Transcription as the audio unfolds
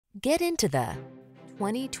Get into the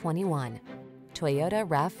 2021 Toyota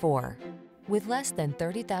RAV4. With less than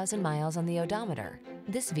 30,000 miles on the odometer,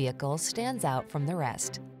 this vehicle stands out from the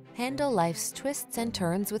rest. Handle life's twists and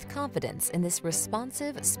turns with confidence in this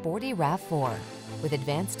responsive, sporty RAV4. With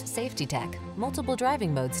advanced safety tech, multiple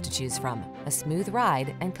driving modes to choose from, a smooth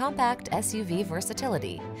ride, and compact SUV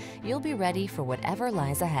versatility, you'll be ready for whatever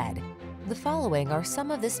lies ahead. The following are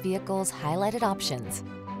some of this vehicle's highlighted options: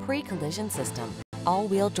 pre-collision system,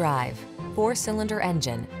 all-wheel drive, 4-cylinder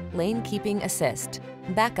engine, lane keeping assist,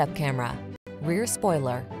 backup camera, rear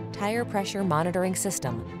spoiler, tire pressure monitoring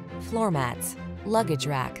system, floor mats, luggage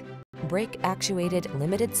rack, brake actuated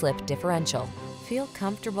limited slip differential. Feel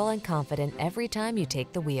comfortable and confident every time you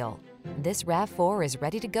take the wheel. This RAV4 is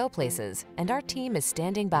ready to go places, and our team is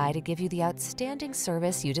standing by to give you the outstanding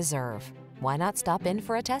service you deserve. Why not stop in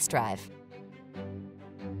for a test drive?